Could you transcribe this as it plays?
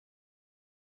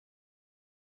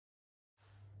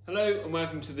Hello and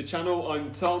welcome to the channel.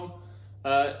 I'm Tom.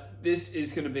 This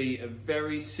is going to be a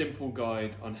very simple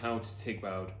guide on how to TIG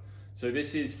weld. So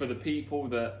this is for the people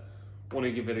that want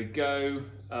to give it a go.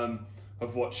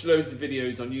 I've watched loads of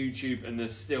videos on YouTube and they're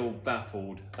still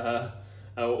baffled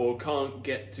or can't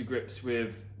get to grips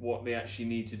with what they actually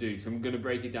need to do. So I'm going to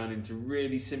break it down into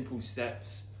really simple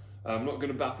steps. I'm not going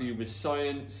to baffle you with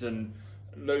science and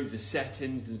loads of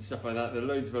settings and stuff like that. There are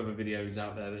loads of other videos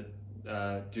out there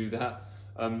that do that.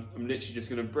 I'm literally just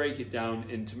going to break it down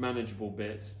into manageable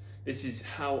bits. This is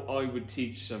how I would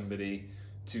teach somebody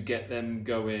to get them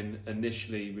going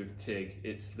initially with TIG.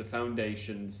 It's the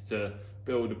foundations to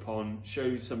build upon,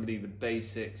 show somebody the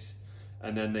basics,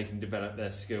 and then they can develop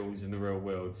their skills in the real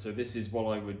world. So this is what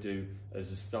I would do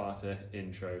as a starter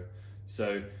intro.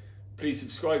 So please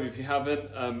subscribe if you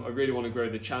haven't. I really want to grow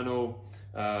the channel.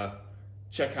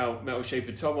 Check out Metal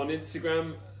Shaper Tom on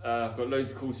Instagram. I've got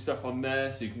loads of cool stuff on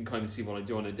there, so you can kind of see what I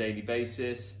do on a daily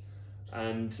basis.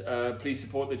 And please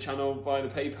support the channel via the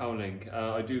PayPal link.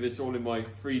 I do this all in my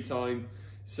free time,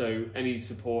 so any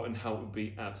support and help would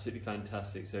be absolutely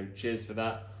fantastic. So cheers for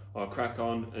that. I'll crack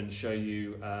on and show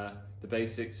you the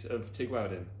basics of TIG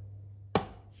welding.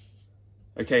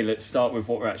 Okay, let's start with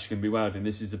what we're actually going to be welding.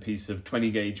 This is a piece of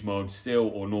 20 gauge mild steel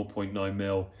or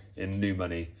 0.9mm in new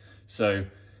money. So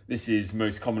this is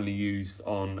most commonly used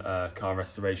on car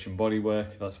restoration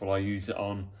bodywork. That's what I use it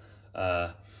on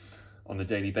a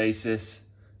daily basis.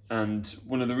 And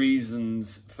one of the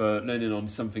reasons for learning on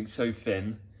something so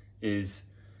thin is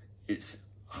it's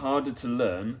harder to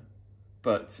learn,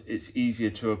 but it's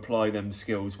easier to apply them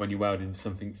skills when you weld in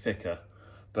something thicker.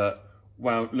 But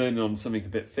learning on something a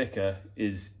bit thicker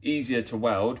is easier to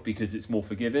weld because it's more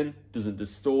forgiving, doesn't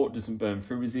distort, doesn't burn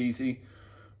through as easy.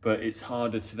 But it's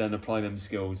harder to then apply them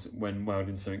skills when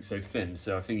welding something so thin.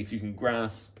 So I think if you can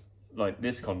grasp like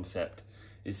this concept,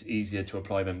 it's easier to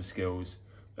apply them skills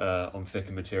on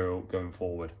thicker material going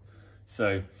forward.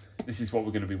 So this is what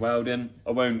we're going to be welding. I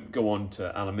won't go on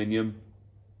to aluminium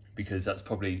because that's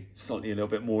probably slightly a little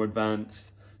bit more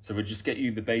advanced. So we'll just get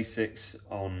you the basics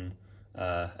on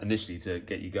initially to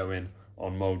get you going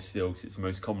on mild steel, because it's the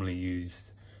most commonly used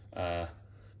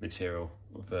material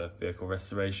for vehicle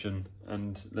restoration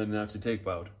and learning how to TIG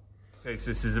weld. Okay,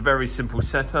 so this is a very simple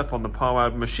setup on the power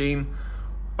weld machine.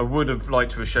 I would have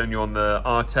liked to have shown you on the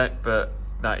Artec, but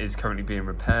that is currently being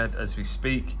repaired as we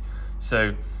speak.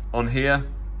 So on here,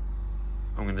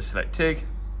 I'm going to select TIG,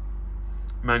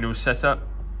 manual setup,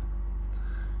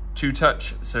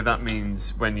 2-touch. So that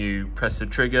means when you press the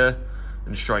trigger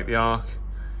and strike the arc,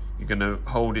 you're going to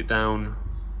hold it down,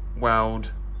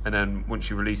 weld, and then once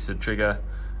you release the trigger,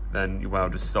 then your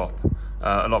weld will stop.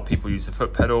 A lot of people use the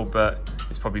foot pedal, but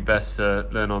it's probably best to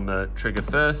learn on the trigger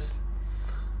first.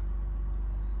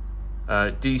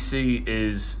 DC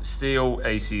is steel,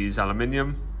 AC is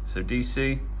aluminium, so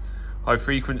DC. High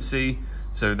frequency,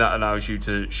 so that allows you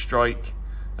to strike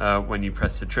when you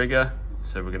press the trigger.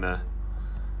 So we're gonna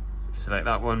select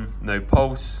that one, no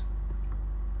pulse.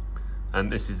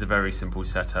 And this is a very simple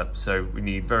setup. So we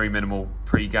need very minimal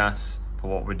pre-gas for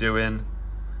what we're doing.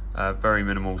 Very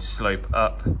minimal slope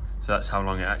up, so that's how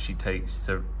long it actually takes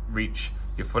to reach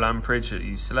your full amperage that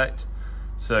you select.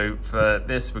 So for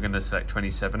this, we're going to select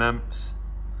 27 amps.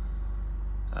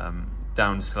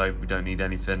 Down slope, we don't need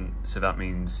anything, so that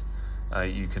means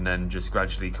you can then just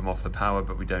gradually come off the power,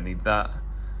 but we don't need that.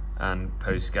 And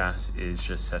post gas is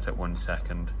just set at 1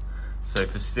 second. So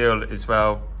for steel as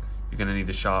well, you're going to need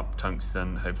a sharp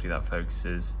tungsten. Hopefully that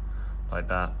focuses like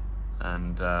that,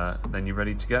 and then you're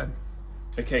ready to go.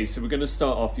 Okay, so we're going to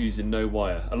start off using no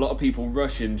wire. A lot of people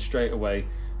rush in straight away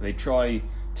and they try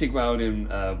TIG welding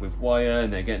with wire,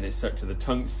 and they're getting it stuck to the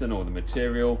tungsten or the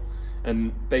material.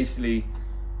 And basically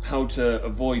how to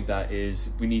avoid that is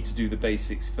we need to do the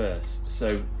basics first.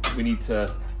 So we need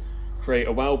to create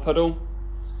a weld puddle.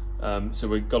 So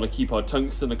we've got to keep our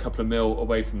tungsten a couple of mil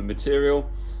away from the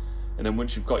material. And then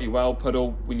once you've got your weld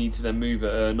puddle, we need to then move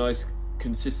at a nice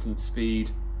consistent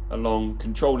speed along,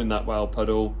 controlling that weld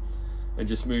puddle and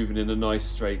just moving in a nice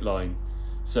straight line.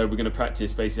 So we're going to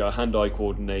practice basically our hand-eye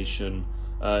coordination,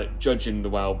 judging the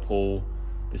weld pull,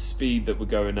 the speed that we're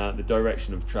going at, the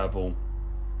direction of travel.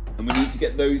 And we need to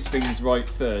get those things right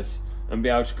first and be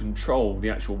able to control the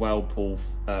actual weld pull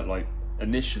like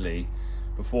initially,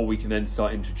 before we can then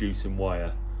start introducing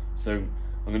wire. So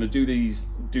I'm going to do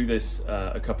this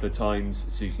a couple of times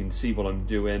so you can see what I'm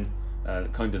doing,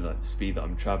 kind of like the speed that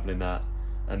I'm traveling at.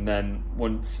 And then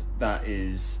once that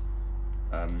is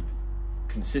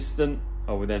consistent,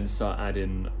 I will then start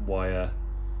adding wire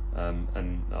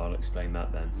and I'll explain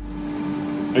that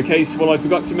then. Okay, so what I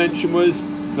forgot to mention was,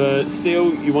 for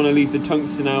steel, you want to leave the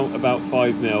tungsten out about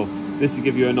 5mm. This will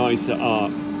give you a nicer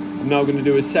arc. I'm now going to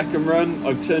do a second run.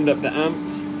 I've turned up the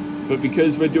amps, but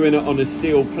because we're doing it on a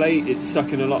steel plate, it's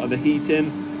sucking a lot of the heat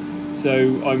in. So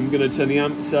I'm going to turn the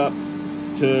amps up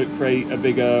to create a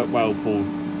bigger weld pool.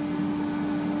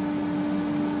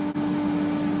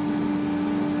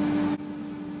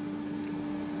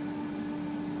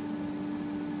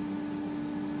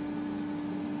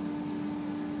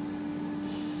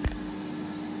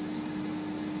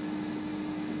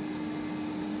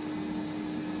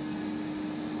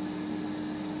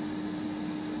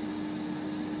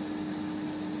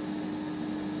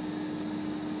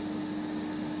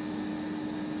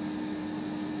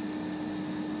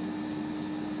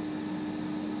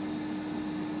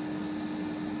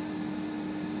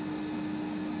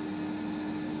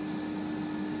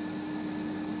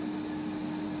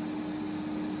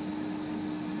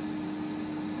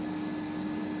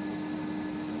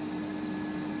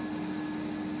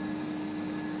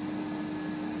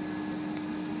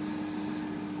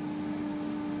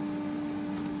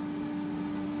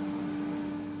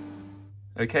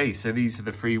 Okay, so these are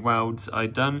the 3 welds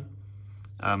I'd done.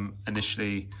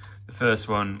 Initially, the first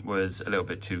one was a little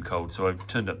bit too cold, so I've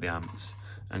turned up the amps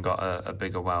and got a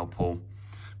bigger weld pool.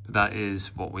 But that is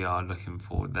what we are looking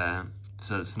for there.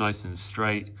 So it's nice and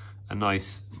straight, a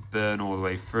nice burn all the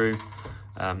way through,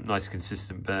 nice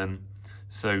consistent burn.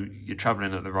 So you're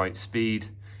traveling at the right speed,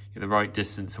 you're the right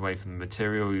distance away from the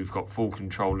material, you've got full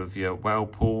control of your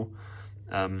weld pool.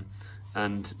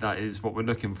 And that is what we're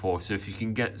looking for. So if you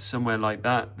can get somewhere like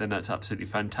that, then that's absolutely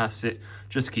fantastic.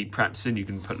 Just keep practicing. You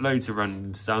can put loads of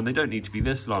runs down. They don't need to be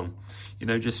this long, you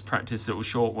know, just practice little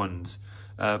short ones.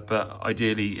 But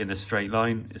ideally in a straight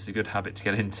line. It's a good habit to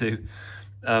get into.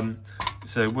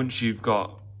 So once you've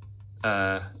got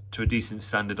to a decent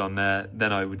standard on there,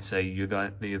 then I would say you're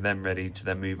then ready to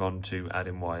then move on to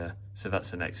adding wire. So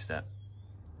that's the next step.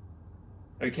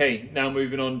 Okay, now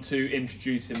moving on to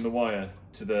introducing the wire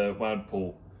to the weld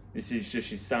pool. This is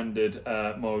just your standard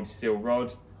mild steel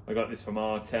rod. I got this from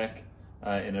Artec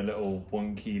in a little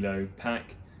 1 kilo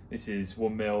pack. This is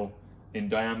 1mm in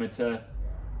diameter,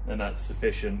 and that's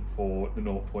sufficient for the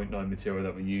 0.9 material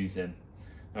that we're using.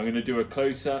 I'm going to do a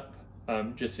close-up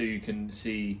just so you can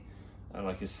see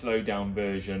like a slowed down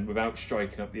version without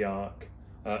striking up the arc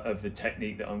of the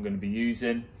technique that I'm going to be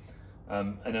using.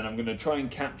 And then I'm going to try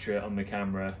and capture it on the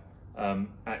camera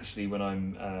actually when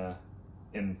I'm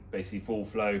in basically full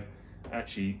flow,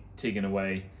 actually tigging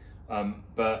away.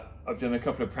 But I've done a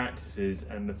couple of practices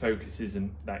and the focus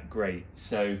isn't that great.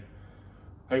 So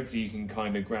hopefully you can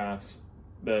kind of grasp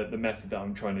the method that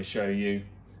I'm trying to show you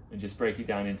and just break it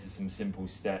down into some simple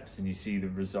steps, and you see the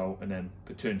result, and then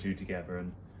put 2 and 2 together,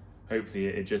 and hopefully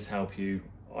it just help you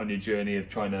on your journey of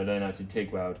trying to learn how to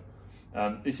TIG weld.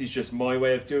 This is just my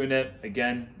way of doing it.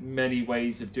 Again, many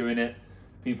ways of doing it.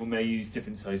 People may use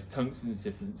different size tungstens,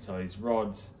 different size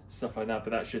rods, stuff like that,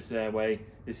 but that's just their way.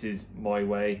 This is my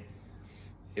way.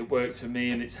 It works for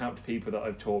me and it's helped people that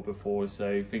I've taught before,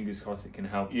 so fingers crossed it can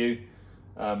help you.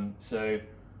 So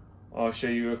I'll show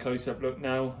you a close-up look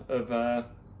now of a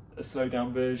slowed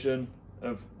down version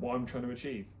of what I'm trying to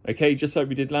achieve. Okay, just like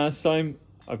we did last time,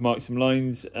 I've marked some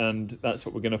lines and that's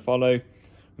what we're going to follow.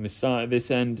 I'm going to start at this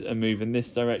end and move in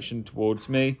this direction towards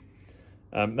me.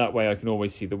 That way I can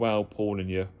always see the weld pool,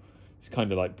 and it's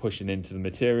kind of like pushing into the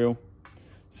material.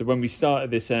 So when we start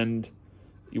at this end,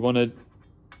 you want to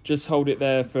just hold it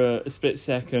there for a split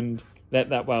second, let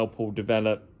that weld pool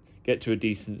develop, get to a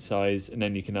decent size, and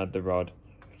then you can add the rod.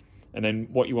 And then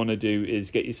what you want to do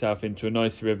is get yourself into a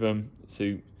nice rhythm.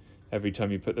 So every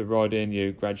time you put the rod in,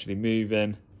 you gradually move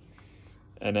in,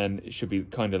 and then it should be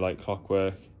kind of like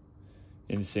clockwork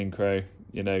in synchro,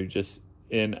 you know, just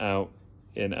in, out,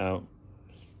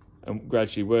 and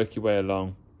gradually work your way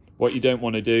along. What you don't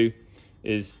want to do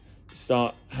is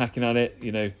start hacking at it,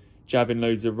 you know, jabbing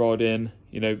loads of rod in,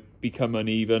 you know, become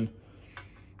uneven.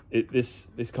 This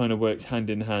kind of works hand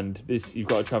in hand. You've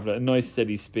got to travel at a nice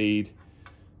steady speed,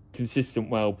 consistent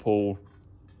weld pool,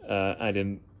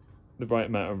 adding the right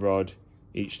amount of rod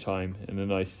each time in a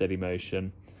nice steady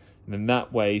motion. And then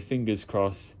that way, fingers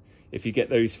crossed, if you get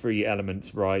those 3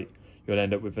 elements right, you'll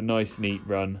end up with a nice neat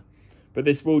run. But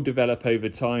this will develop over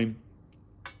time.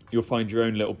 You'll find your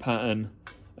own little pattern.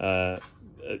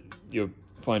 You'll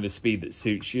find a speed that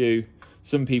suits you.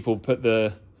 Some people put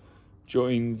the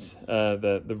joins,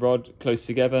 the rod close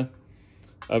together.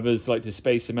 Others like to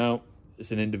space them out.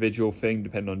 It's an individual thing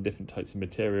depending on different types of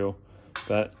material.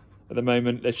 But at the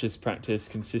moment, let's just practice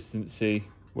consistency,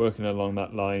 working along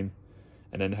that line,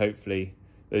 and then hopefully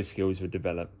those skills would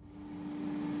develop.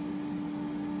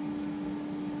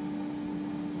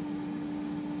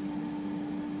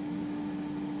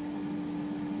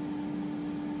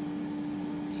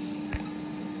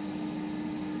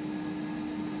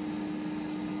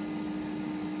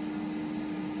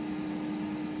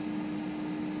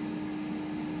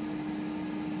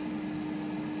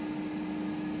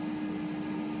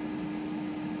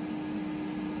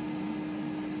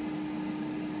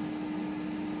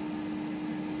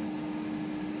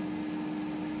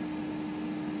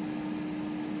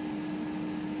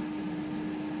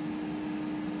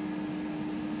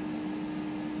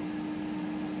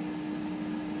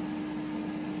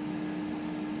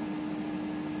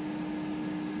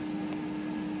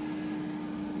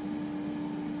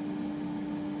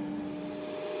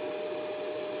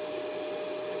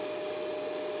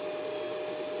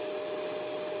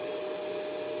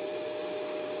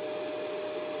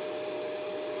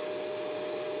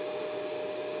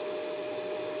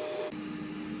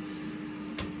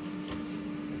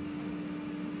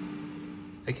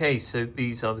 Okay, so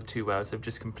these are the 2 welds I've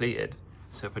just completed.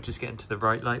 So if I just get into the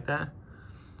right light there,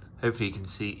 hopefully you can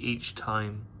see each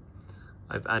time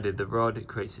I've added the rod, it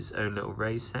creates its own little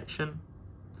raised section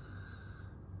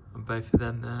on both of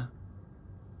them there.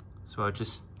 So I'll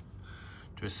just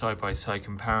do a side-by-side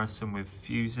comparison with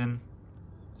fusing.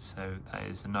 So that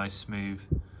is a nice smooth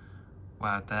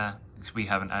weld there, because we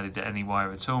haven't added any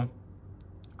wire at all,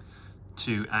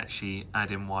 to actually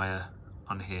add in wire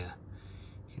on here.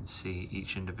 You can see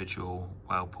each individual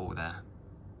weld pull there.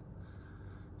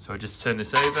 So I just turn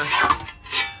this over so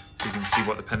you can see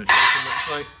what the penetration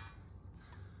looks like.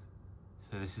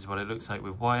 So this is what it looks like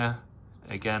with wire.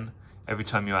 Again, every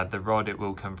time you add the rod, it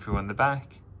will come through on the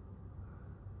back.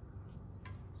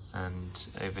 And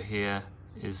over here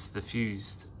is the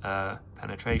fused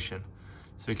penetration.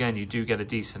 So again, you do get a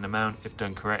decent amount if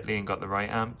done correctly and got the right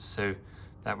amps. So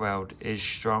that weld is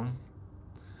strong.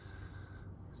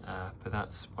 But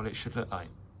that's what it should look like.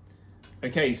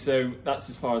 Okay, so that's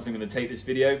as far as I'm going to take this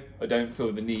video. I don't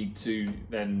feel the need to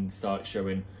then start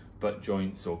showing butt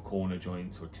joints or corner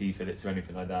joints or T-fillets or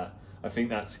anything like that. I think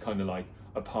that's kind of like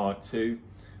a part 2.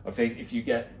 I think if you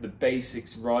get the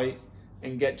basics right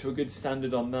and get to a good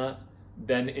standard on that,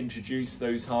 then introduce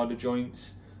those harder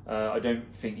joints. I don't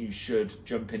think you should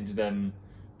jump into them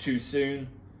too soon.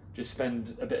 Just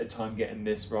spend a bit of time getting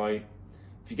this right.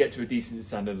 If you get to a decent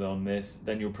standard on this,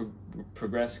 then you'll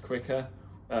progress quicker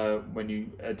when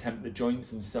you attempt the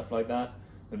joints and stuff like that,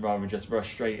 than rather just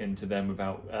rush straight into them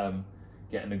without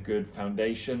getting a good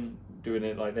foundation doing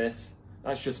it like this.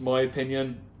 That's just my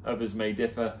opinion. Others may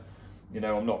differ. You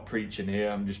know, I'm not preaching here,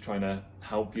 I'm just trying to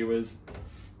help viewers.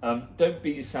 Don't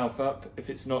beat yourself up if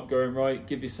it's not going right.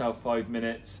 Give yourself 5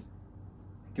 minutes.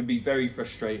 It can be very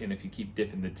frustrating if you keep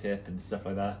dipping the tip and stuff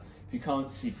like that. If you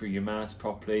can't see through your mask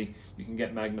properly, you can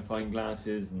get magnifying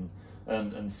glasses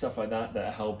and stuff like that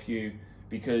that help you,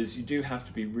 because you do have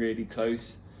to be really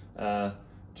close to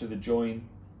the joint.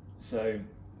 So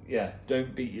yeah,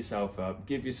 don't beat yourself up.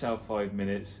 Give yourself 5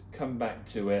 minutes, come back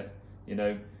to it, you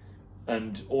know,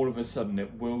 and all of a sudden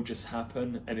it will just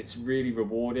happen, and it's really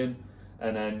rewarding.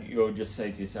 And then you'll just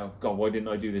say to yourself, God, why didn't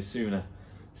I do this sooner?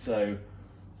 So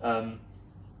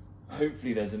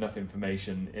hopefully there's enough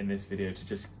information in this video to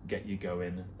just get you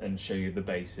going and show you the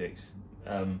basics.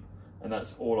 And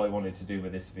that's all I wanted to do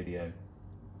with this video.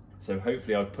 So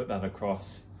hopefully I've put that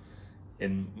across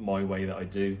in my way that I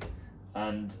do.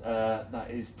 And that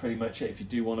is pretty much it. If you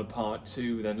do want a part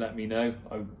 2, then let me know.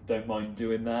 I don't mind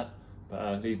doing that,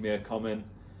 but leave me a comment.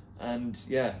 And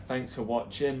yeah, thanks for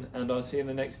watching, and I'll see you in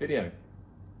the next video.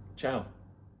 Ciao.